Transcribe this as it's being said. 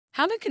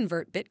How to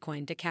convert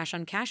Bitcoin to Cash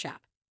on Cash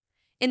App.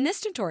 In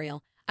this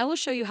tutorial, I will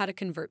show you how to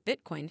convert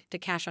Bitcoin to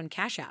Cash on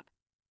Cash App.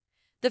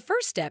 The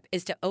first step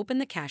is to open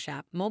the Cash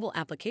App mobile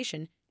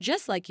application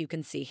just like you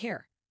can see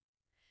here.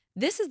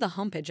 This is the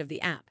homepage of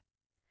the app.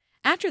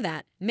 After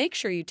that, make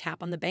sure you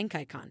tap on the bank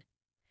icon.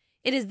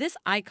 It is this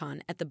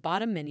icon at the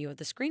bottom menu of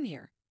the screen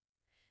here.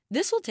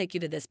 This will take you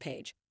to this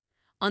page.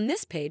 On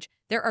this page,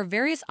 there are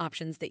various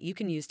options that you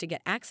can use to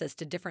get access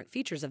to different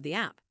features of the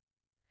app.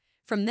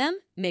 From them,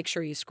 make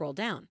sure you scroll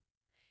down.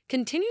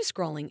 Continue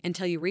scrolling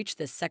until you reach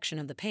this section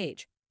of the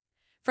page.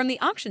 From the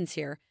options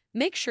here,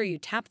 make sure you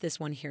tap this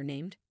one here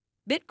named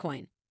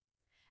Bitcoin.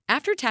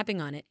 After tapping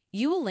on it,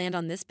 you will land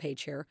on this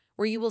page here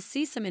where you will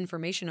see some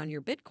information on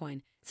your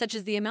Bitcoin, such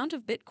as the amount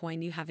of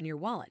Bitcoin you have in your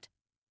wallet.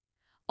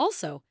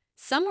 Also,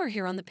 somewhere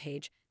here on the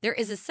page, there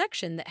is a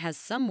section that has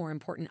some more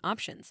important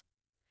options.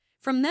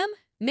 From them,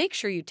 make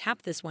sure you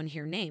tap this one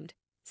here named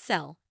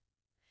Sell.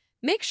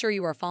 Make sure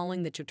you are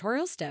following the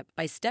tutorial step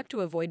by step to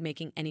avoid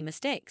making any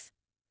mistakes.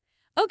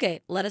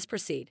 Okay, let us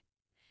proceed.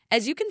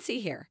 As you can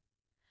see here,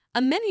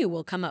 a menu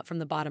will come up from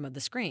the bottom of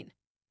the screen.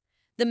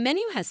 The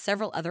menu has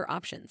several other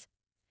options.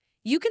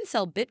 You can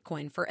sell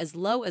Bitcoin for as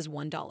low as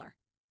 $1.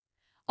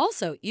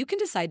 Also, you can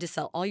decide to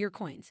sell all your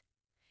coins.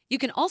 You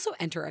can also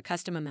enter a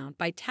custom amount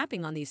by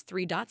tapping on these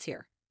three dots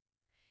here.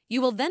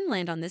 You will then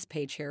land on this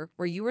page here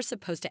where you are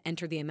supposed to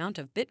enter the amount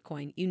of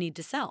Bitcoin you need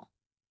to sell.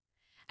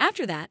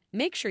 After that,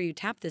 make sure you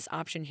tap this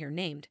option here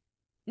named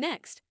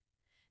Next.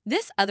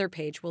 This other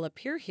page will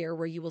appear here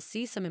where you will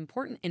see some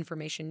important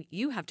information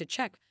you have to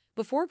check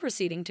before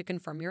proceeding to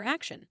confirm your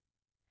action.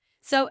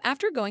 So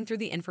after going through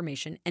the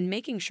information and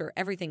making sure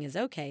everything is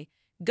okay,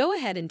 go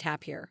ahead and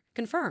tap here,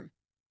 Confirm.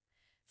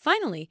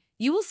 Finally,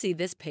 you will see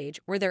this page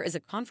where there is a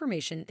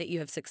confirmation that you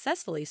have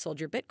successfully sold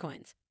your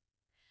Bitcoins.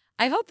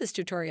 I hope this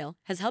tutorial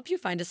has helped you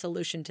find a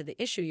solution to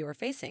the issue you are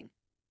facing.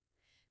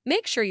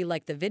 Make sure you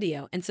like the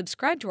video and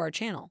subscribe to our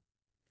channel.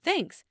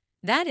 Thanks.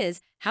 That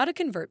is how to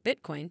convert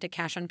Bitcoin to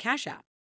Cash on Cash App.